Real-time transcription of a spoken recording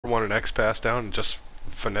want an X pass down and just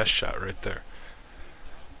finesse shot right there.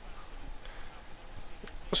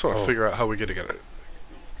 Just want to figure out how we get to get it.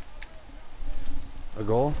 A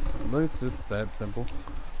goal? It's just that simple.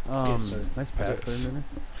 Yes, nice pass there, Minner.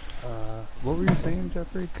 What were you saying,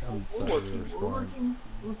 Jeffrey? I'm sorry, we were We're scoring. working.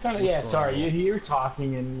 We're kind of, yeah, sorry. You're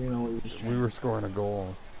talking and, you know, We were scoring a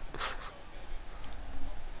goal.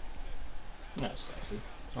 That's sexy.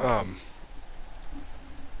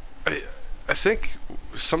 I think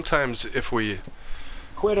sometimes if we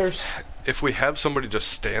have somebody just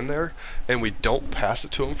stand there and we don't pass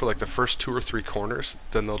it to them for like the first 2 or 3 corners,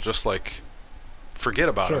 then they'll just like forget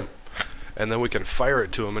about Sure. them, and then we can fire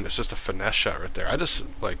it to them and it's just a finesse shot right there. I just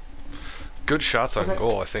like good shots on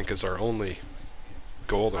goal. I think is our only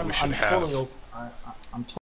goal that we should have. I'm